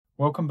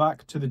Welcome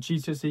back to the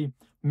GCSE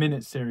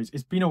Minute series.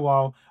 It's been a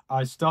while.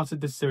 I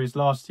started this series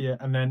last year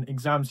and then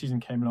exam season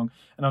came along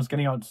and I was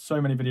getting out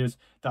so many videos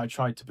that I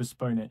tried to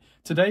postpone it.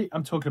 Today,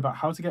 I'm talking about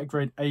how to get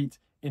grade 8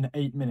 in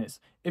 8 minutes.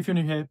 If you're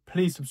new here,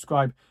 please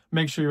subscribe.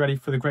 Make sure you're ready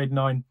for the grade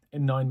 9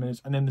 in 9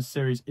 minutes and then the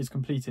series is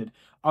completed.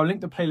 I'll link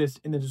the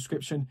playlist in the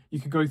description. You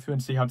can go through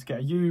and see how to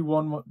get a U,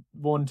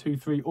 1, 2,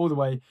 3, all the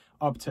way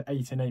up to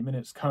 8 in 8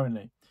 minutes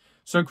currently.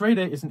 So grade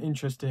 8 is an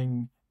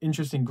interesting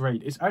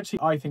grade. It's actually,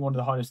 I think, one of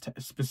the hardest to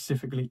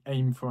specifically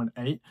aim for an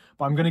 8,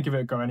 but I'm going to give it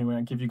a go anyway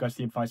and give you guys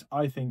the advice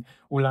I think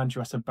will land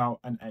you at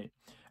about an 8.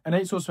 An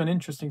 8 is also an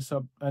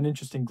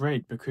interesting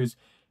grade because,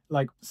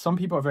 like, some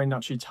people are very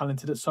naturally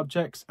talented at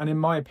subjects, and in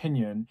my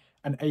opinion,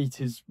 an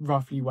 8 is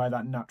roughly where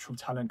that natural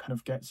talent kind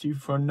of gets you.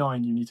 For a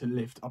 9, you need to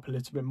lift up a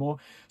little bit more.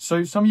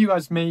 So some of you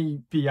guys may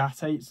be at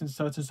 8s in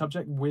certain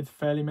subject with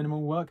fairly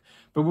minimal work,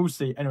 but we'll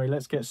see. Anyway,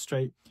 let's get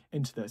straight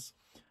into this.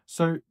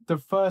 So the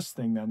first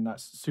thing then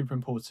that's super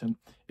important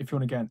if you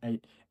want to get an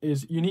 8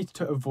 is you need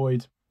to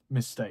avoid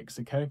mistakes,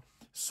 okay?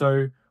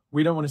 So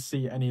we don't want to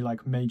see any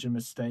like major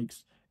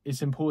mistakes.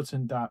 It's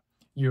important that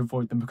you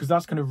avoid them because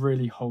that's going to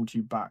really hold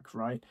you back,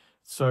 right?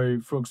 So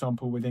for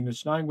example, with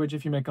English language,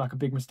 if you make like a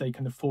big mistake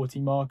in the 40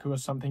 marker or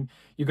something,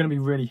 you're going to be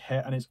really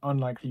hit and it's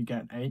unlikely you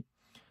get an 8.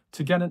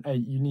 To get an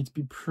 8, you need to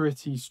be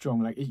pretty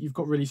strong. Like you've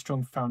got really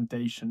strong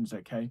foundations,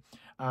 okay?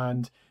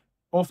 And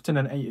often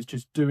an 8 is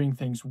just doing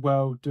things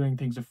well, doing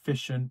things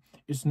efficient.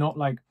 It's not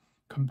like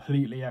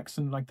completely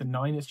excellent like the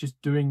 9. It's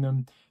just doing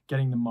them,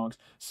 getting the marks.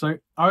 So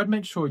I would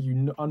make sure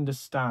you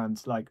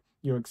understand like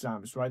your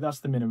exams, right?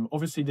 That's the minimum.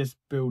 Obviously, this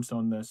builds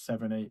on the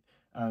 7, 8,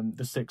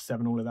 the 6,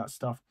 7, all of that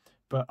stuff.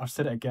 But I've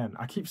said it again.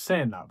 I keep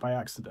saying that by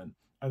accident.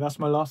 That's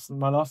my last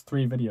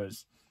 3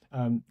 videos.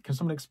 Can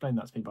someone explain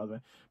that to me, by the way?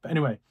 But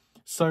anyway,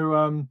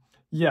 so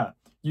yeah.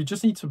 You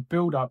just need to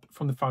build up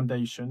from the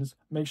foundations.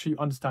 Make sure you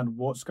understand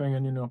what's going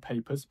on in your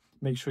papers.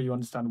 Make sure you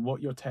understand what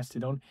you're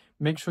tested on.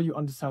 Make sure you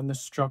understand the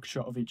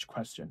structure of each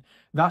question.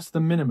 That's the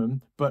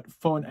minimum, but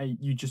for an 8,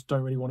 you just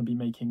don't really want to be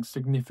making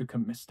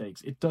significant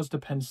mistakes. It does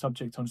depend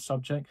subject on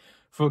subject.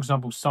 For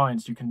example,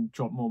 science, you can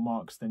drop more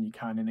marks than you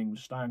can in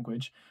English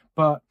language,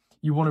 but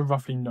you want to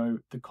roughly know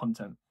the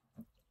content.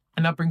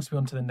 And that brings me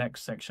on to the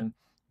next section,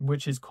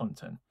 which is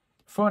content.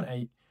 For an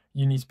 8,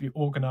 you need to be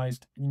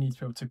organized. You need to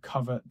be able to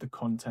cover the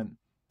content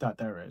that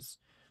there is.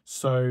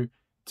 So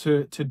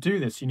to do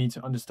this, you need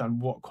to understand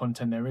what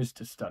content there is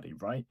to study,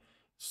 right?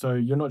 So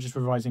you're not just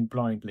revising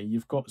blindly.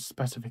 You've got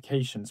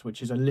specifications,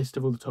 which is a list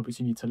of all the topics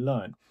you need to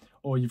learn,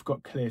 or you've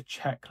got clear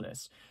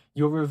checklists.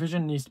 Your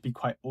revision needs to be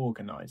quite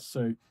organized.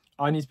 So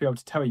I need to be able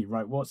to tell you,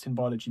 right, what's in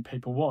biology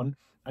paper 1,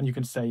 and you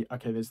can say,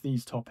 okay, there's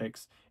these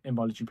topics in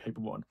biology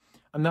paper 1.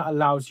 And that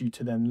allows you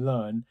to then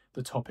learn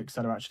the topics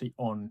that are actually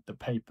on the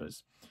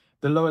papers.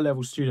 The lower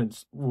level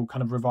students will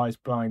kind of revise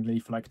blindly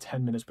for like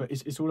 10 minutes, but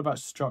it's all about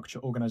structure,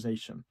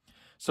 organization.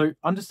 So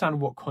understand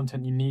what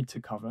content you need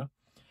to cover,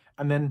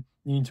 and then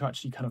you need to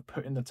actually kind of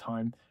put in the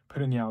time,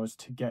 put in the hours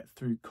to get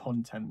through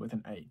content with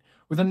an 8.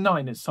 With a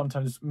 9, it's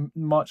sometimes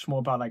much more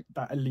about like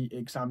that elite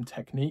exam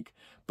technique,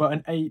 but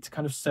an 8,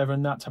 kind of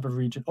 7, that type of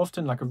region,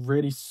 often like a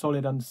really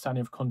solid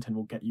understanding of content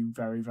will get you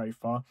very, very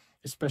far,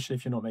 especially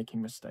if you're not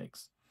making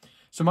mistakes.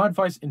 So my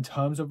advice in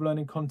terms of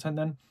learning content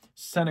then,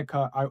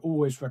 Seneca, I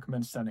always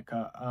recommend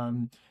Seneca.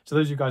 So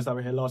those of you guys that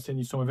were here last year and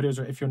you saw my videos,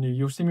 or if you're new,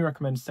 you'll see me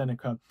recommend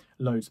Seneca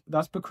loads.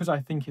 That's because I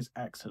think it's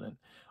excellent.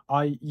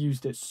 I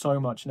used it so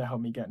much and it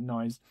helped me get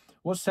 9s.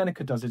 What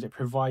Seneca does is it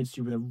provides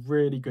you with a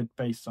really good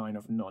baseline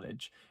of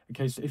knowledge.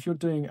 Okay, so if you're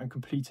doing and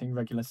completing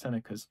regular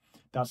Senecas,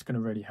 that's going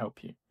to really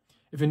help you.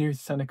 If you're new to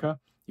Seneca,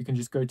 you can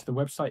just go to the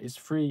website. It's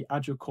free,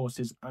 add your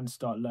courses and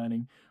start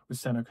learning with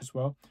Seneca as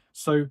well.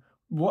 So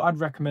what I'd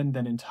recommend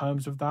then in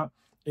terms of that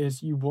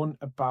is you want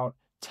about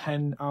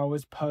 10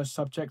 hours per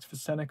subject for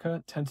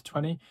Seneca, 10 to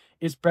 20.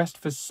 It's best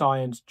for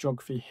science,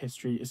 geography,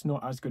 history. It's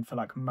not as good for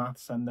like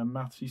maths and the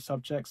mathsy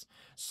subjects.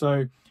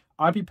 So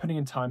I'd be putting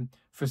in time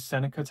for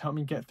Seneca to help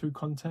me get through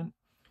content.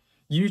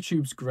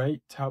 YouTube's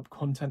great to help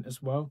content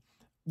as well.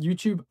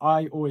 YouTube,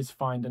 I always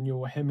find, and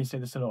you'll hear me say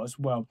this a lot as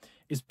well,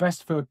 is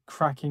best for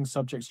cracking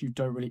subjects you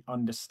don't really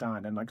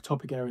understand and like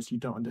topic areas you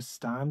don't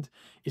understand.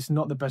 It's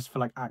not the best for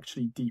like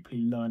actually deeply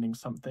learning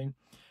something.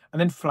 And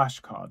then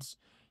flashcards.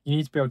 You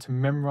need to be able to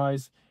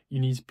memorize. You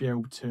need to be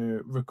able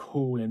to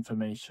recall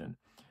information.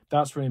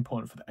 That's really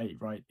important for the 8,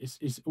 right?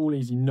 It's all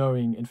easy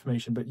knowing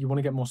information, but you want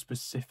to get more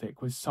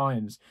specific with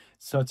science.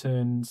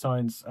 Certain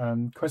science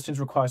questions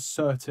require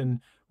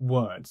certain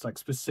words, like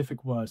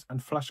specific words, and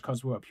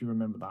flashcards will help you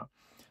remember that.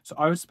 So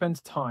I would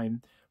spend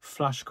time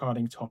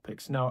flashcarding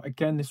topics. Now,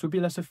 again, this would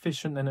be less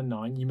efficient than a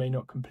 9. You may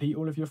not complete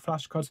all of your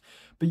flashcards,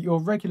 but you're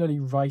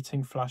regularly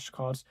writing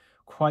flashcards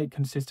quite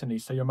consistently.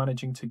 So you're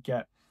managing to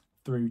get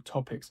through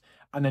topics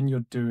and then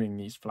you're doing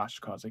these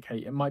flashcards. Okay,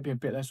 it might be a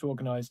bit less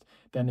organized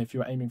than if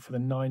you're aiming for the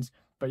 9s,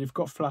 but you've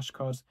got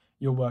flashcards,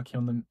 you're working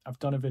on them. I've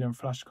done a video on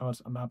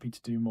flashcards. I'm happy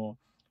to do more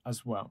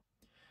as well.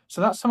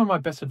 So that's some of my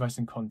best advice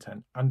in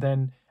content. And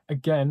then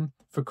again,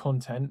 for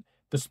content,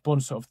 the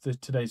sponsor of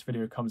today's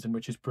video comes in,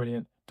 which is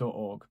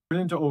brilliant.org.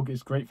 Brilliant.org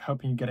is great for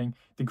helping you getting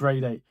the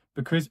grade 8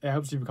 because it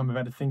helps you become a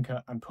better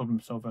thinker and problem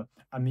solver.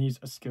 And these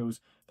are skills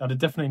that are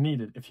definitely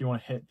needed if you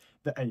want to hit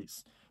the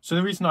 8s. So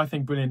the reason I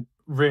think Brilliant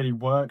really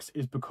works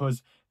is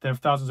because there are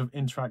thousands of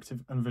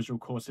interactive and visual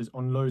courses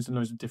on loads and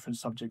loads of different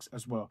subjects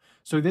as well.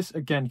 So this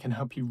again can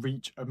help you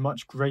reach a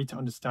much greater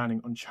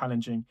understanding on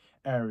challenging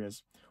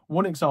areas.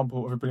 One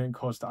example of a Brilliant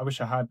course that I wish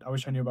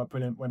I knew about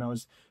Brilliant when I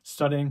was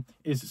studying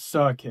is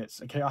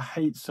circuits. Okay, I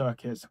hate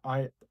circuits.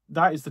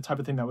 That is the type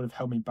of thing that would have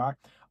held me back.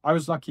 I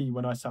was lucky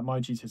when I sat my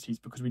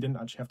GCSEs because we didn't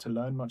actually have to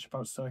learn much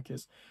about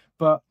circuits.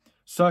 But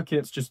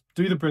circuits, just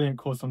do the Brilliant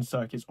course on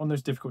circuits, on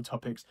those difficult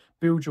topics,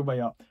 build your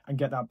way up and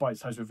get that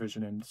bite-sized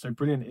revision in. So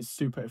Brilliant is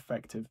super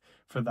effective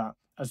for that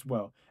as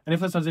well. And if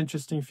that sounds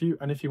interesting for you,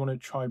 and if you want to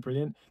try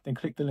Brilliant, then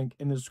click the link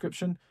in the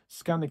description,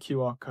 scan the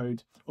QR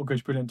code, or go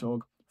to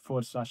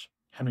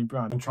brilliant.org/Henry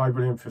Brand and try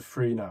Brilliant for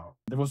free now.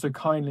 They've also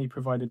kindly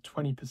provided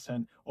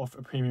 20% off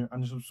a premium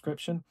annual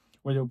subscription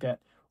where you'll get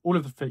all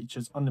of the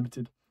features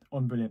unlimited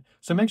on Brilliant.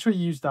 So make sure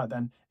you use that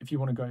then if you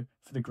want to go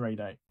for the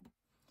grade 8.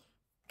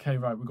 Okay,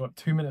 right, we've got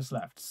 2 minutes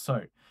left.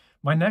 So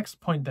my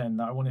next point then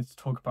that I wanted to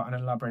talk about and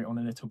elaborate on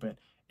a little bit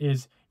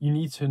is you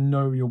need to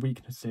know your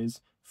weaknesses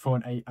for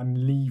an 8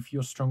 and leave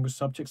your stronger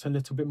subjects a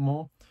little bit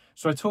more.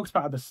 So I talked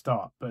about at the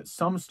start, but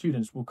some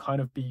students will kind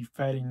of be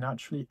fairly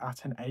naturally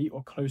at an 8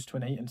 or close to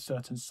an 8 in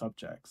certain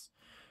subjects.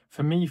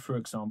 For me, for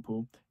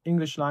example,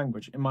 English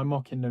language, in my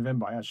mock in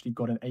November, I actually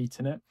got an 8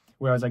 in it,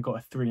 whereas I got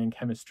a 3 in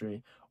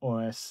chemistry,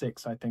 or a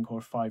 6, I think, or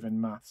a 5 in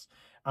maths.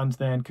 And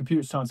then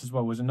computer science as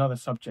well was another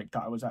subject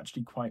that I was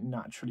actually quite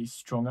naturally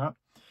strong at.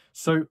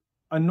 So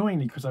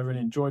annoyingly, because I really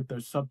enjoyed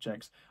those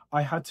subjects,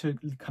 I had to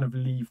kind of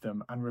leave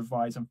them and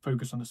revise and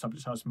focus on the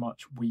subjects I was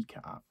much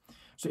weaker at.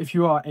 So if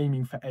you are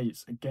aiming for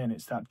 8s, again,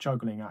 it's that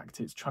juggling act.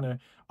 It's trying to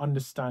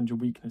understand your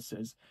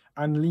weaknesses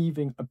and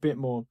leaving a bit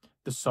more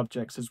the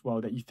subjects as well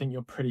that you think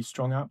you're pretty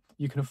strong at.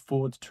 You can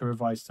afford to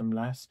revise them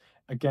less.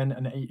 Again,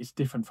 an 8 is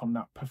different from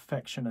that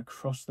perfection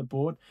across the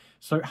board.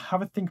 So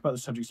have a think about the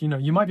subjects. You know,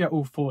 you might be at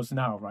all 4s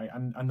now, right?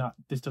 And that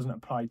this doesn't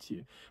apply to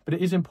you. But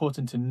it is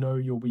important to know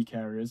your weak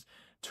areas,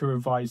 to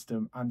revise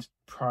them and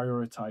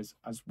prioritize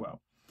as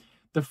well.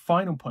 The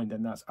final point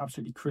then that's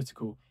absolutely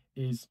critical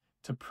is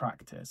to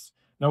practice.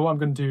 Now, what I'm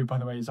going to do, by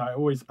the way, is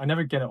I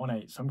never get it on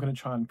 8, so I'm going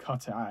to try and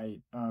cut it at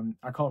 8.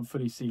 I can't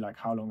fully see like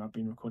how long I've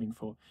been recording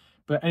for.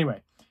 But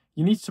anyway,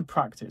 you need to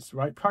practice,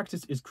 right?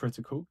 Practice is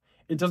critical.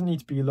 It doesn't need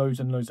to be loads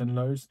and loads and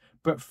loads,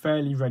 but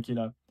fairly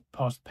regular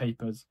past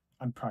papers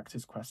and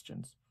practice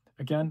questions.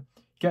 Again,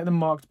 get them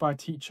marked by a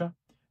teacher,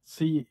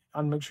 see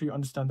and make sure you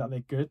understand that they're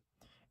good.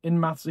 In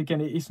maths,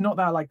 again, it's not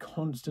that like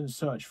constant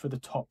search for the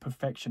top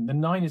perfection. The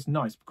 9 is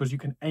nice because you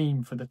can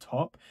aim for the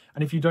top.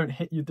 And if you don't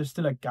hit you, there's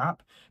still a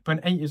gap. But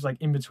an 8 is like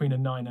in between a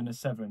 9 and a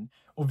 7,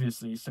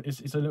 obviously. So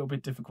it's a little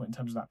bit difficult in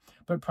terms of that.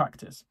 But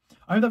practice.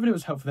 I hope that video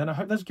was helpful then. I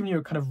hope that's given you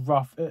a kind of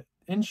rough...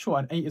 in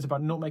short, an 8 is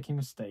about not making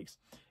mistakes.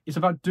 It's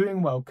about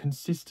doing well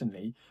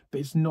consistently,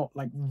 but it's not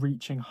like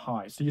reaching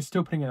high. So you're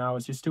still putting in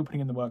hours, you're still putting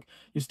in the work,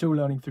 you're still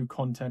learning through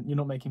content, you're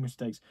not making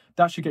mistakes.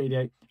 That should get you the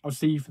 8. I'll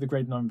see you for the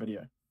grade 9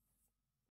 video.